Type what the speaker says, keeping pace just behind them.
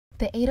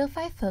The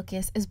 805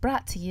 Focus is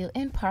brought to you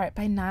in part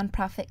by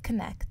Nonprofit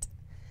Connect.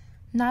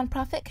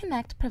 Nonprofit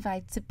Connect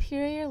provides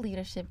superior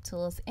leadership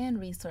tools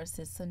and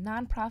resources so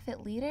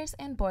nonprofit leaders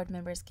and board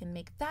members can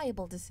make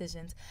valuable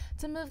decisions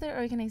to move their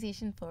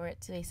organization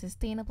forward to a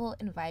sustainable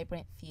and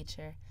vibrant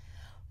future.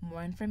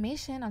 More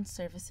information on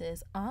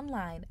services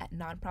online at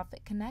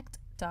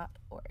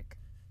nonprofitconnect.org.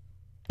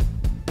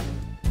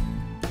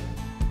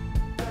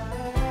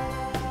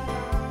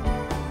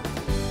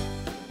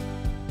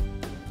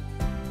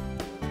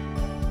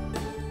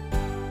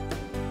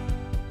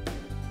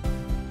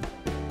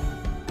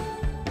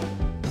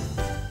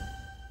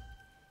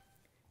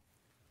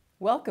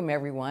 Welcome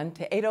everyone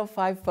to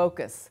 805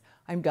 Focus.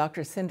 I'm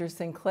Dr. Cinder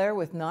Sinclair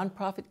with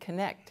Nonprofit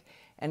Connect,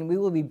 and we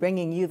will be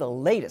bringing you the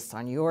latest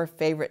on your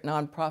favorite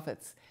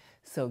nonprofits.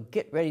 So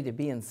get ready to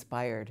be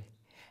inspired.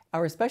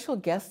 Our special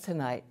guests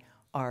tonight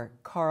are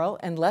Carl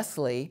and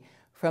Leslie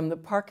from the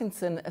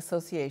Parkinson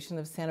Association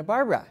of Santa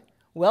Barbara.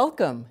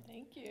 Welcome.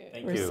 Thank you.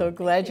 We're so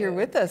glad you're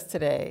with us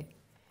today.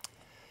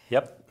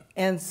 Yep.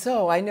 And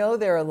so I know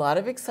there are a lot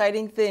of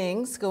exciting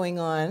things going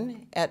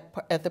on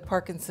at the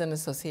Parkinson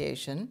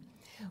Association.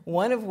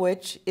 One of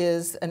which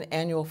is an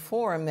annual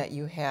forum that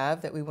you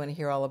have that we want to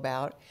hear all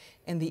about.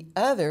 And the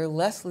other,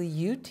 Leslie,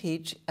 you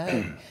teach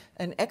an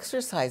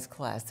exercise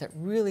class that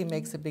really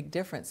makes a big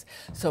difference.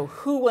 So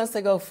who wants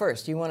to go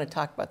first? Do you want to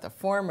talk about the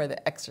forum or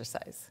the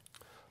exercise?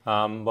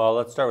 Well,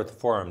 let's start with the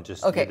forum,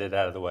 just to get it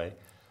out of the way.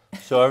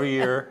 So every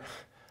year,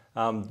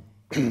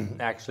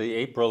 actually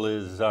April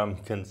is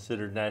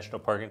considered National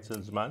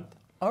Parkinson's Month.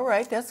 All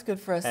right, that's good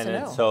for us to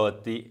know. So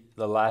at the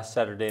last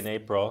Saturday in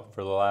April,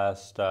 for the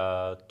last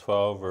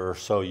 12 or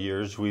so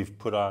years, we've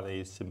put on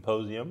a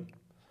symposium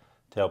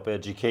to help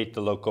educate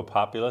the local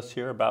populace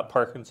here about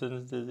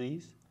Parkinson's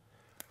disease.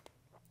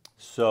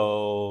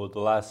 So the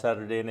last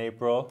Saturday in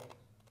April,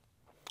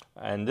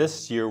 and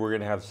this year we're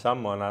going to have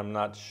someone, I'm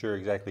not sure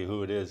exactly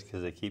who it is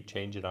because they keep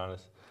changing on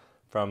us,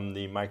 from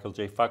the Michael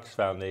J. Fox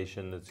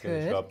Foundation that's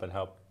going to show up and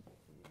help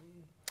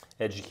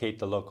educate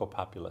the local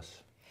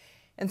populace.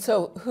 And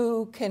so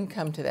who can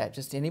come to that?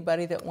 Just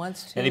anybody that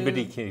wants to?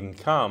 Anybody can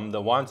come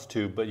that wants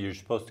to, but you're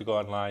supposed to go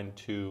online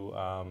to,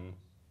 I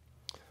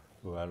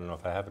don't know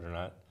if I have it or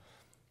not,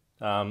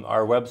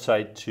 our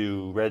website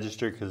to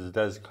register, because it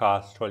does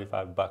cost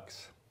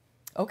 $25.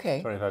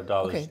 Okay.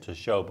 $25 to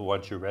show, but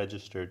once you're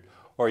registered,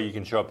 or you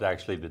can show up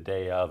actually the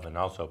day of and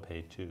also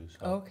pay too.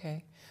 So.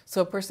 Okay.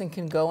 So a person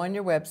can go on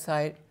your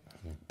website,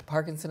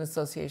 Parkinson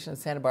Association of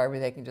Santa Barbara,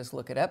 they can just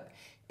look it up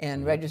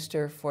and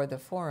register for the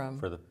forum.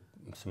 For the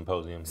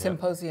symposium.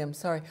 Symposium,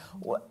 sorry.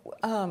 What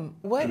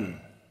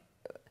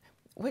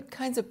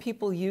kinds of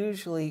people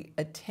usually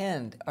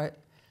attend?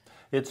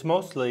 It's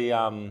mostly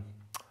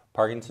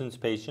Parkinson's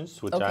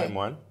patients, which I'm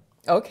one.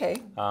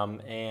 Okay.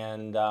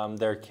 And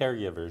their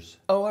caregivers.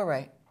 Oh, all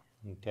right.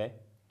 Okay.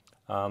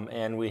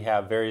 And we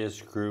have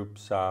various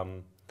groups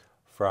from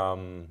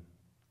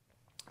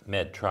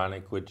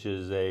Medtronic, which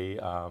is a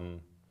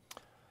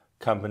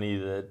company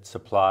that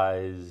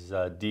supplies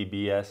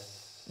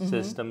DBS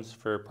systems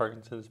for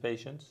Parkinson's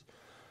patients,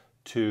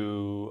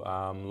 to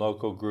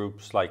local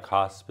groups like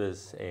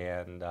hospice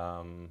and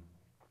I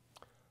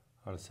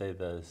want to say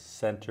the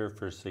Center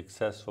for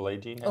Successful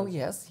Aging. Oh,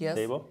 yes.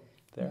 Table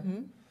there.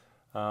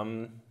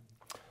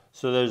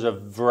 So there's a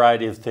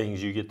variety of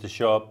things. You get to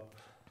show up.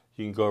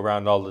 You can go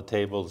around all the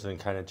tables and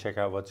kind of check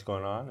out what's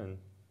going on and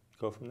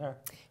go from there.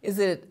 Is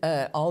it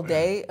an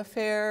all-day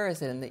affair?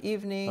 Is it in the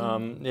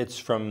evening? It's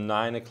from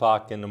 9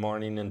 o'clock in the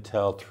morning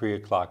until 3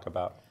 o'clock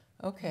about.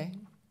 Okay.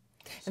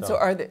 And so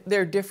are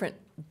there different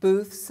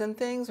booths and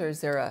things, or is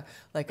there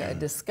a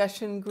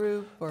discussion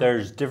group? Or?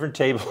 There's different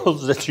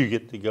tables that you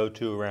get to go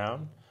to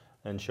around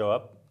and show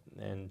up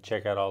and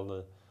check out all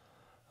the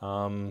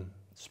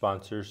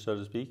sponsors, so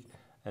to speak.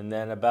 And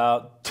then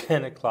about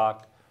 10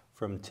 o'clock,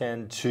 from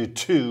 10 to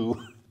 2,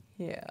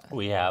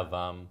 we have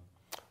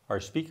our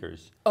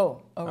speakers.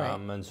 Oh, all right.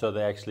 And so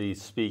they actually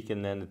speak,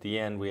 and then at the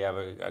end we have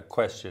a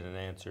question and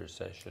answer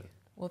session.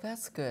 Well,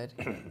 that's good.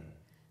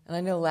 And I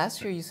know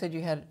last year you said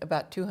you had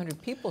about 200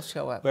 people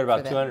show up. We had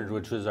about 200,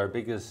 which was our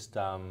biggest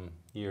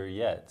year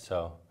yet.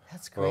 So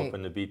that's great. We're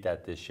hoping to beat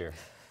that this year.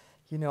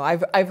 You know,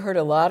 I've heard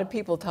a lot of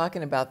people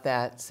talking about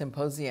that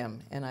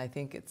symposium, and I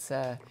think it's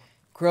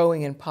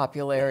growing in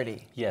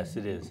popularity. Yes,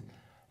 it is.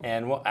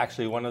 And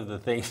actually, one of the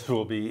things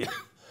will be,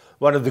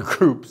 one of the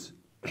groups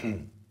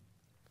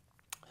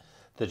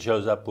that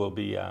shows up will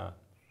be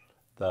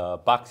the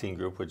boxing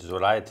group, which is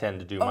what I attend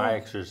to do my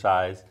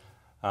exercise.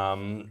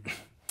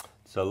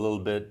 It's a little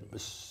bit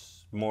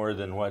more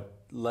than what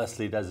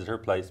Leslie does at her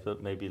place,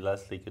 but maybe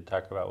Leslie could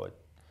talk about what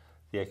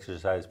the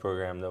exercise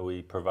program that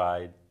we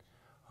provide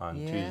on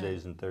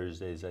Tuesdays and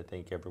Thursdays, I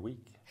think, every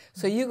week.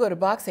 So you go to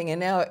boxing, and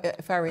now,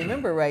 if I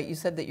remember right, you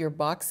said that your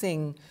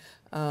boxing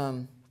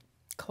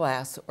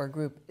class or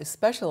group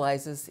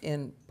specializes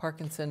in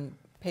Parkinson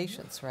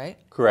patients, right?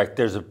 Correct.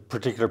 There's a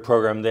particular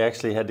program. They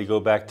actually had to go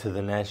back to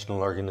the national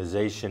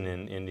organization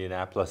in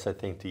Indianapolis, I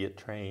think, to get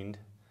trained.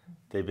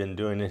 They've been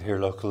doing it here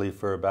locally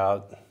for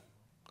about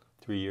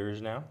 3 years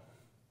now.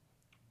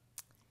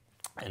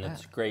 and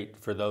it's great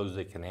for those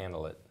that can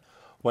handle it.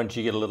 Once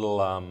you get a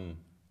little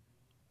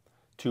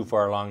too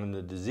far along in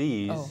the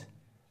disease,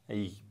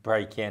 you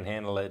probably can't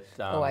handle it.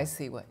 I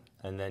see what.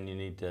 And then you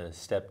need to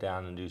step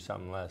down and do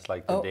something less,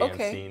 like the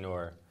dancing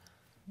or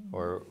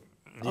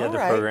the other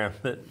program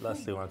that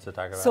Leslie wants to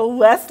talk about. So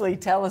Leslie,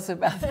 tell us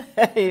about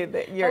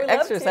your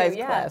exercise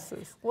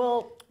classes.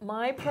 Well,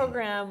 my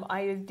program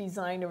I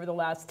designed over the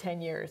last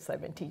 10 years.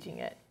 I've been teaching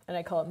it, and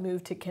I call it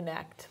Move to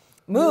Connect.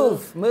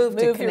 Move to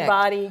connect. Your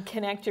body,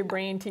 connect your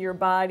brain to your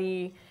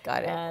body.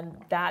 Got it. And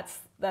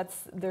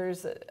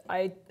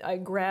I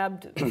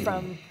grabbed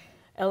from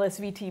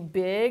LSVT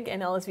Big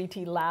and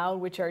LSVT Loud,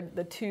 which are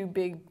the two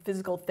big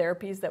physical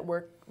therapies that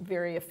work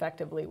very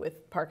effectively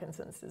with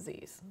Parkinson's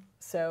disease.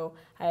 So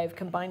I've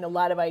combined a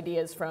lot of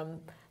ideas from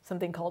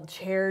something called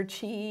Chair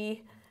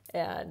Chi,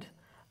 and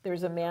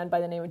there's a man by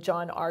the name of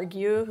John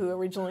Argue who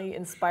originally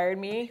inspired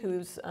me,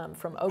 who's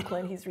from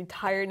Oakland. He's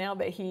retired now,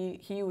 but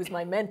he was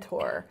my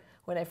mentor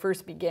when I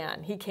first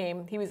began. He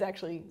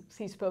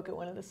spoke at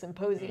one of the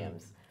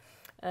symposiums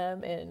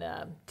in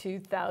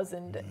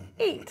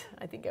 2008,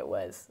 I think it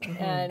was.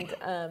 And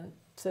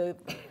so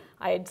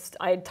I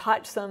had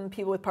taught some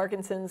people with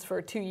Parkinson's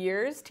for 2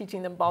 years,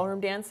 teaching them ballroom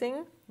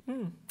dancing.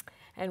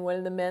 And one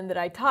of the men that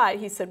I taught,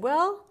 he said,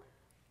 well,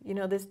 you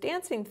know, this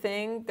dancing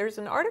thing, there's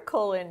an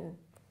article in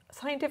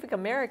Scientific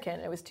American.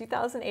 It was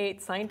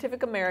 2008,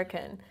 Scientific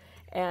American,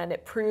 and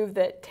it proved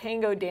that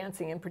tango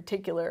dancing in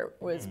particular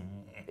was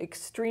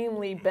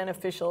extremely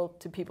beneficial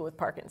to people with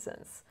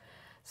Parkinson's.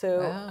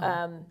 So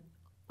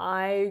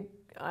I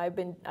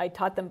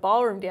taught them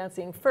ballroom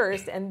dancing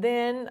first, and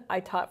then I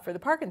taught for the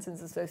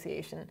Parkinson's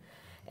Association,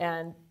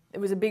 and it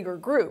was a bigger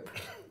group,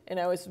 and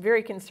I was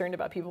very concerned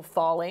about people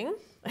falling,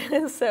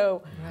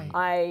 so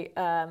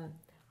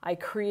I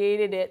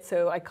created it.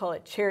 So I call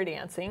it chair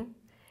dancing,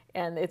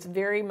 and it's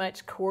very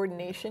much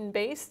coordination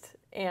based,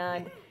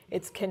 and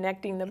it's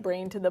connecting the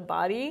brain to the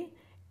body,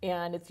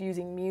 and it's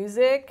using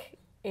music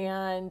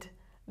and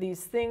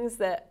these things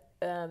that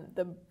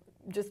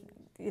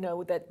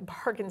that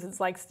Parkinson's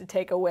likes to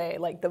take away,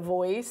 like the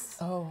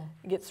voice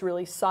gets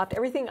really soft.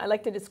 Everything, I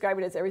like to describe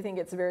it as everything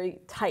gets very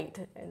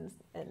tight and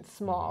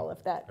small,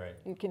 if that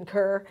you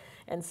concur.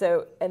 And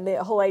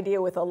the whole idea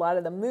with a lot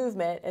of the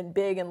movement and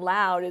big and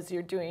loud is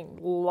you're doing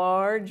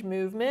large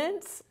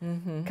movements,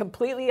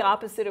 completely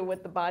opposite of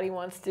what the body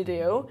wants to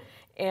do,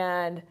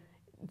 and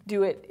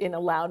do it in a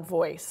loud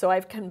voice. So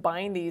I've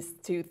combined these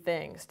two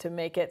things to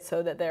make it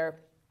so that they're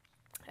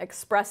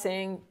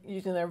expressing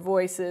using their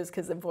voices,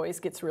 because the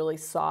voice gets really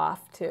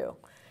soft too,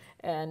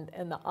 and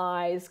the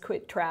eyes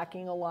quit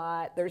tracking a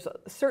lot. There's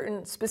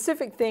certain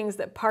specific things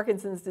that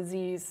Parkinson's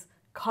disease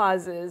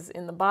causes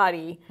in the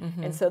body,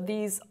 and so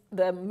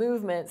the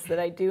movements that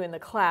I do in the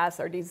class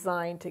are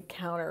designed to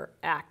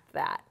counteract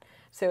that.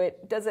 So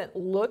it doesn't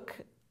look.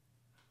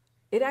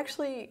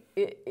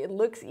 It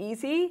looks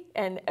easy,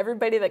 and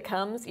everybody that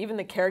comes, even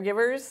the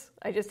caregivers.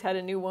 I just had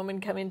a new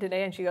woman come in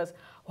today, and she goes,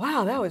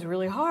 "Wow, that was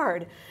really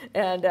hard."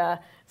 And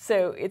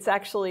so it's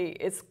actually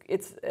it's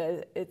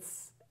an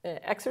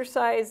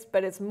exercise,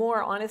 but it's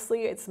more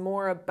honestly, it's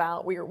more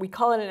about we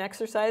call it an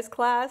exercise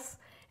class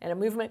and a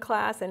movement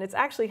class, and it's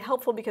actually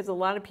helpful because a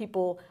lot of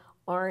people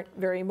aren't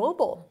very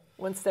mobile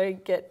once they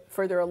get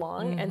further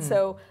along. And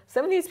so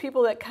some of these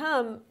people that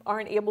come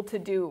aren't able to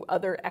do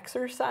other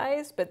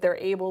exercise, but they're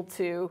able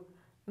to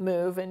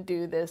move and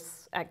do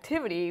this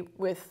activity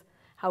with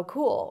how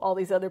cool all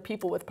these other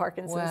people with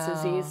Parkinson's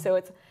disease. So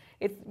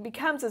it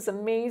becomes this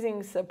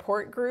amazing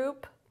support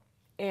group,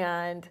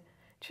 and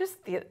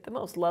just the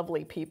most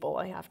lovely people,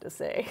 I have to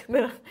say,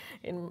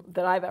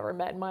 that I've ever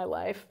met in my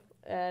life.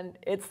 And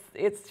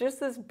it's just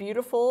this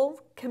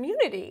beautiful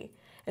community.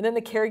 And then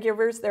the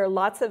caregivers, there are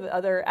lots of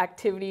other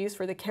activities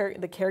for the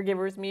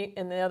caregivers meet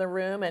in the other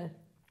room, and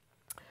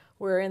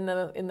we're in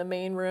the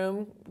main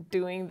room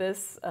doing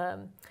this.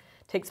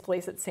 Takes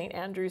place at St.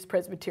 Andrew's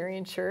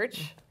Presbyterian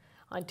Church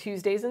on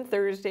Tuesdays and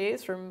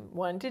Thursdays from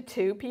 1 to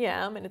 2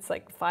 p.m. and it's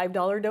like a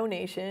 $5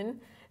 donation.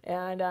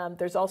 And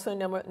there's also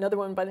another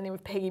one by the name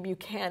of Peggy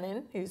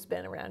Buchanan, who's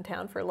been around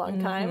town for a long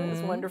time.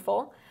 It's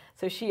wonderful.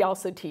 So she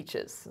also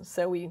teaches.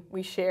 So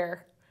we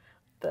share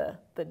the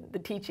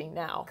teaching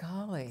now.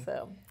 Golly.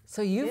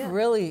 So you've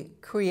really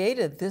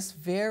created this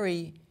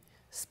very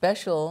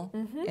special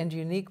and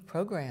unique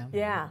program.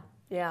 Yeah.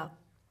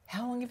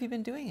 How long have you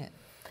been doing it?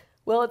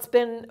 Well,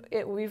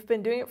 we've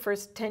been doing it for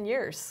 10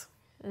 years.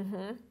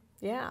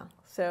 Yeah,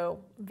 so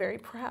very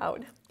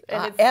proud.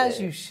 And as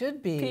you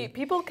should be.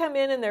 People come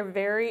in and they're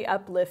very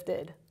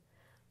uplifted.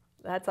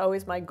 That's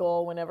always my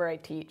goal whenever I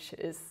teach,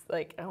 is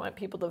like I want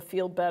people to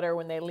feel better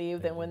when they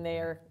leave than when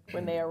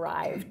they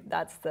arrive.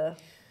 That's the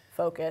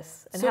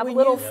focus. And so have a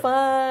little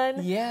fun.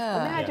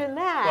 Imagine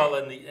that. Well,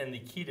 and the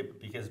key to,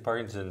 because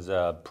Parkinson's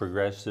a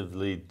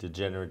progressively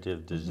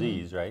degenerative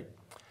disease, right?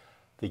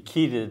 The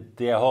key to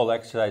the whole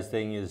exercise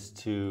thing is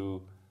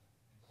to,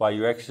 while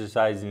you're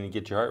exercising and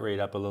get your heart rate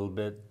up a little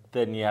bit,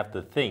 then you have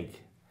to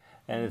think.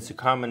 And it's a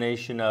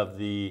combination of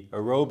the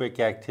aerobic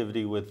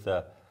activity with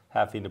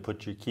having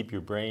to keep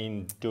your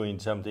brain doing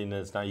something that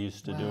it's not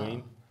used to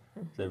doing.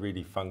 that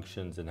really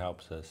functions and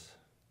helps us.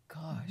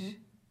 Gosh.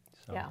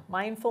 So, Yeah,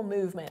 mindful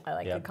movement, I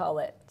like to Yep. call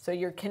it. So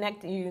you're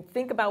connected, you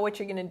think about what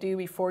you're going to do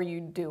before you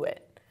do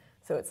it.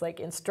 So it's like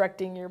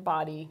instructing your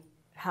body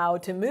how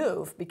to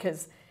move,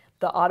 because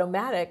the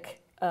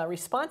automatic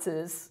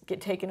responses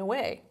get taken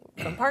away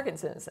from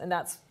Parkinson's. And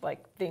that's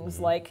like things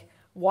like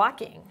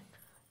walking.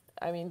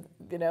 I mean,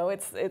 you know,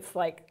 it's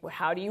like, well,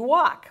 how do you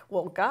walk?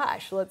 Well,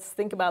 gosh, let's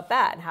think about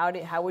that. And how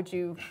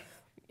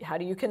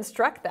do you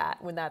construct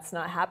that when that's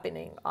not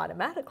happening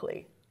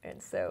automatically?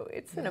 And so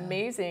it's an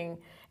amazing,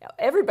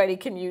 everybody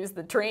can use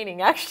the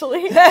training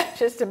actually,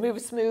 just to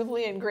move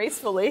smoothly and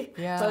gracefully.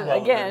 Yeah. So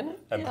Well, again.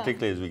 And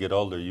particularly as we get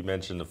older, you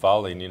mentioned the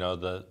falling, you know,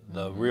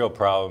 the real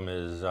problem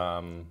is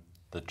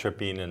the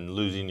tripping and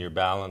losing your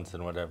balance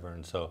and whatever.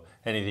 And so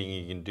anything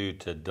you can do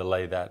to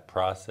delay that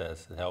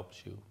process, it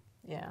helps you.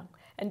 Yeah.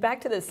 And back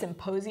to the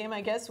symposium,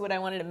 I guess, what I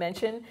wanted to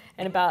mention,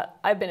 and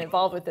I've been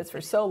involved with this for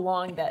so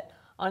long that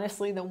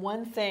honestly, the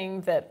one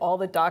thing that all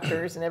the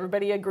doctors and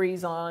everybody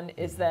agrees on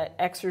is that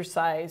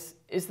exercise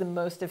is the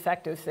most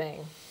effective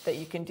thing that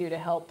you can do to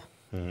help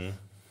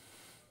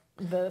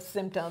the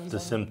symptoms. Mm-hmm.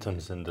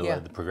 Symptoms and delay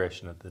the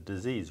progression of the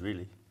disease,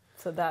 really.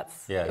 So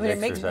that's... Yeah, I mean, it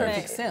makes exercise.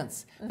 perfect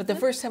sense. But the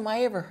first time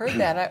I ever heard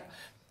that,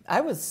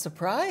 I was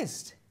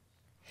surprised.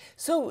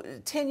 So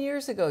 10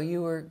 years ago,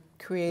 you were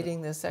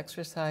creating this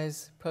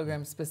exercise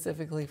program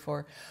specifically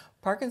for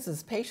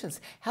Parkinson's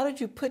patients. How did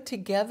you put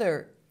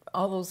together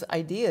all those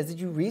ideas? Did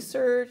you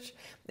research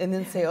and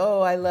then say,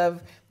 oh, I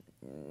love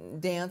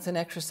dance and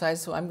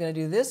exercise, so I'm going to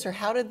do this? Or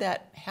how did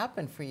that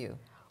happen for you?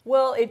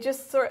 Well, it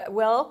just sort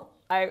of,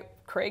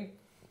 Craig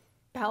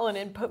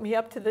Paladin put me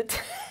up to the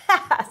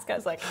task. I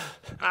was like,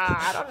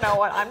 I don't know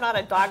what, I'm not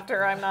a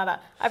doctor,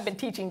 I've been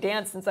teaching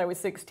dance since I was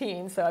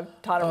 16, so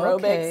I've taught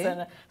aerobics,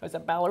 and I was a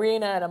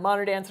ballerina and a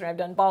modern dancer, and I've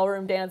done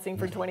ballroom dancing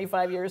for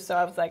 25 years, so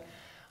I was like,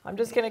 I'm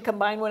just going to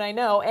combine what I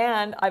know,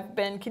 and I've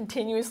been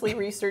continuously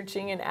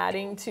researching and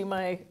adding to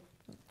my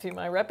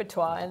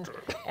repertoire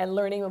and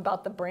learning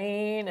about the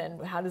brain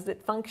and how does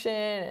it function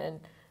and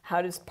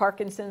how does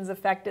Parkinson's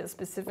affect it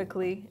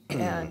specifically.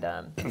 And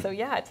so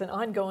yeah, it's an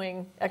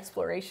ongoing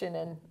exploration,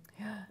 and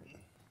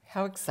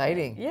How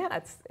exciting.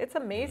 yeah, it's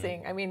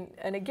amazing. I mean,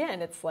 and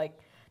again, it's like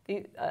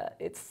the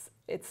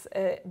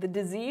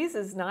disease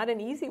is not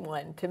an easy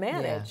one to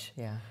manage.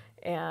 Yeah.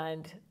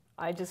 And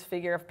I just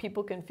figure if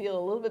people can feel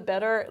a little bit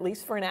better, at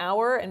least for an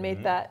hour, and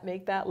make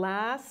that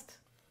last,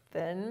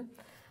 then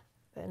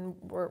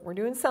we're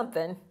doing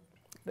something.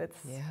 That's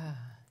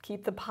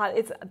keep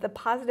it's the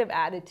positive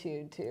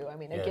attitude too. I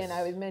mean, again, Yes.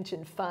 I would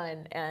mention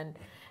fun, and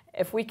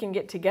if we can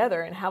get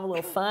together and have a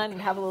little fun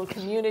and have a little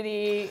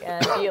community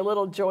and be a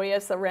little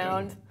joyous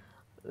around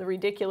the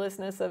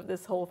ridiculousness of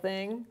this whole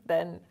thing,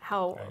 then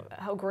how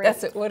great.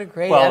 That's it. What a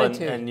great Well,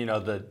 attitude. and you know,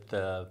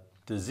 the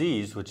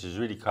disease, which is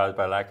really caused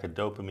by lack of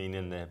dopamine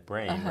in the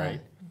brain,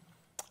 right?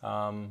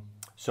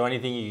 So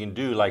anything you can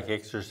do, like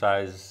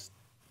exercise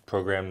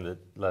program that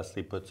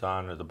Leslie puts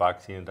on, or the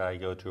boxing that I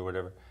go to, or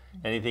whatever,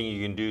 anything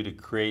you can do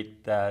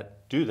to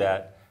do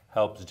that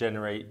helps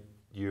generate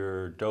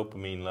your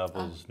dopamine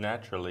levels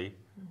naturally,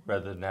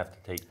 rather than have to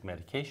take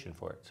medication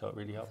for it. So it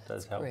really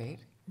does help. Great.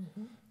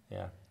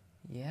 Yeah.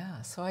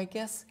 Yeah. So I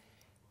guess,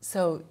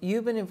 so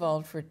you've been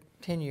involved for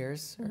 10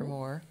 years or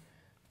more.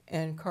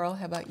 And Carl,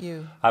 how about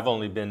you? I've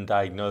only been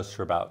diagnosed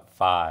for about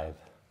 5.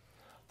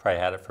 Probably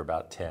had it for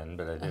about 10,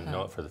 but I didn't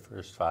know it for the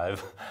first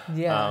 5.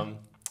 Yeah.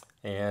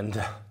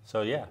 And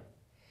so, yeah.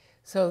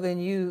 So then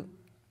you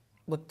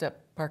looked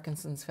up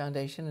Parkinson's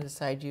Foundation and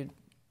decided you'd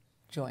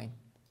join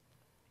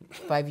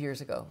 5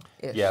 years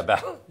ago-ish. Yeah,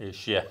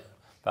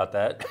 about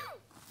that.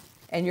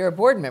 And you're a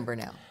board member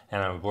now.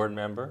 And I'm a board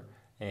member.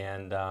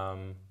 And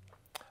I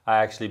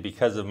actually,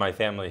 because of my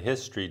family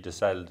history,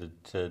 decided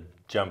to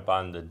jump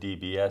on the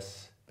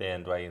DBS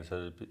bandwagon,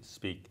 so to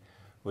speak,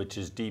 which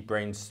is deep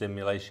brain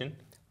stimulation.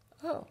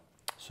 Oh,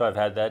 So I've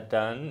had that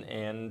done,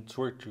 and it's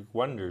worked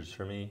wonders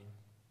for me.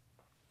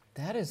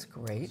 that is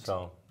great.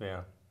 So,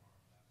 yeah.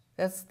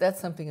 That's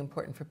something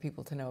important for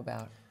people to know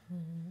about.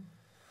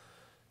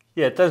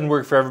 Yeah, it doesn't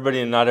work for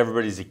everybody, and not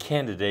everybody's a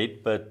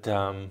candidate, but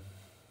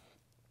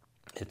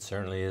it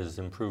certainly has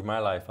improved my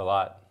life a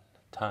lot,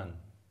 a ton.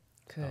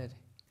 Good.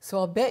 So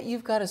I'll bet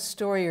you've got a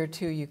story or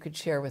two you could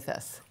share with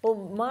us.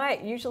 Well,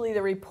 usually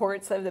the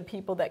reports of the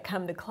people that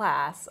come to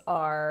class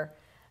are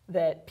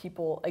that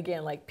people,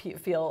 again, like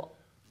feel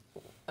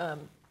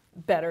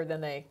better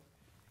than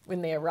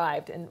when they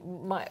arrived. And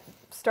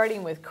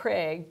starting with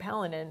Craig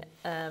Paladin,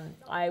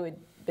 I had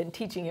been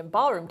teaching him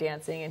ballroom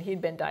dancing, and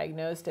he'd been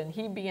diagnosed, and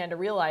he began to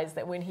realize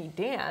that when he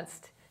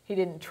danced, he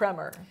didn't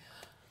tremor.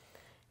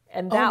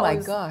 And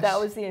that that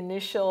was the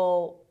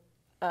initial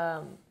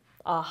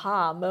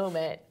aha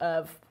moment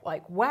of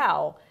like,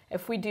 wow,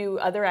 if we do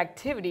other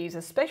activities,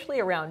 especially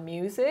around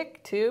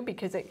music too,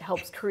 because it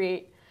helps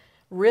create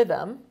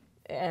rhythm,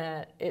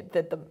 and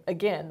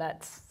again,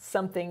 that's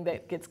something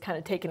that gets kind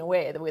of taken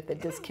away with the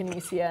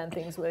dyskinesia and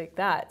things like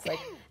that. It's like,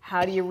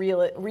 how do you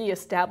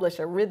reestablish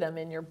a rhythm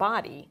in your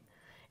body?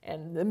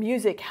 And the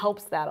music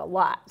helps that a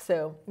lot.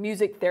 So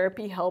music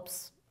therapy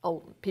helps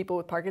people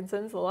with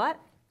Parkinson's a lot.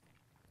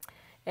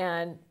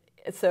 And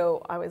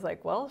so I was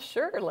like, well,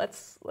 sure,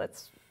 let's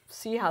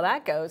see how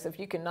that goes if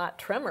you can not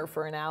tremor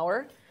for an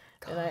hour.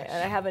 And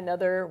I have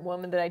another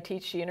woman that I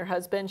teach, she and her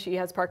husband, she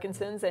has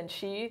Parkinson's, and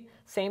she,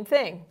 same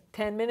thing,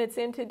 10 minutes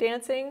into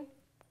dancing,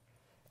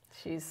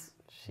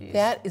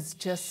 that is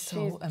just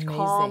so amazing.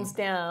 Calms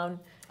down.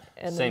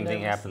 And Same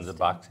thing happens at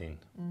boxing.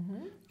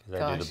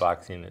 Because I do the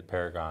boxing at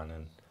Paragon,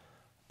 and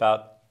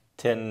about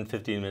 10,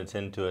 15 minutes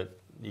into it,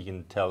 you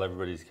can tell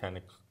everybody's kind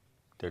of,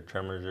 their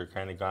tremors are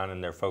kind of gone,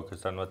 and they're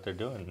focused on what they're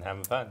doing and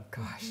having fun.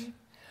 Gosh.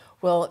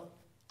 Well,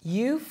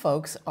 you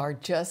folks are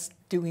just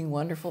doing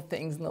wonderful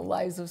things in the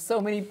lives of so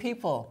many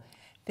people.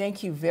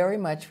 Thank you very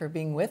much for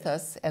being with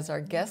us as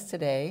our guest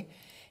today.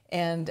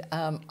 And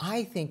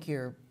I think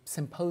your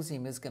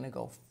symposium is going to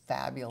go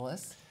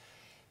fabulous.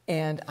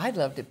 And I'd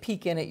love to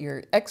peek in at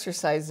your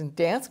exercise and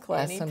dance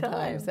class Anytime.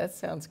 sometimes. That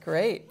sounds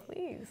great.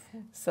 Please.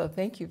 So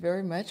thank you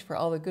very much for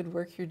all the good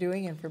work you're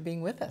doing and for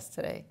being with us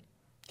today.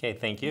 Okay,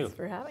 thank you. Thanks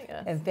for having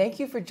us. And thank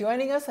you for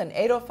joining us on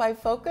 805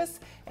 Focus,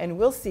 and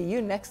we'll see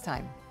you next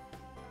time.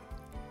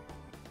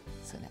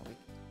 So now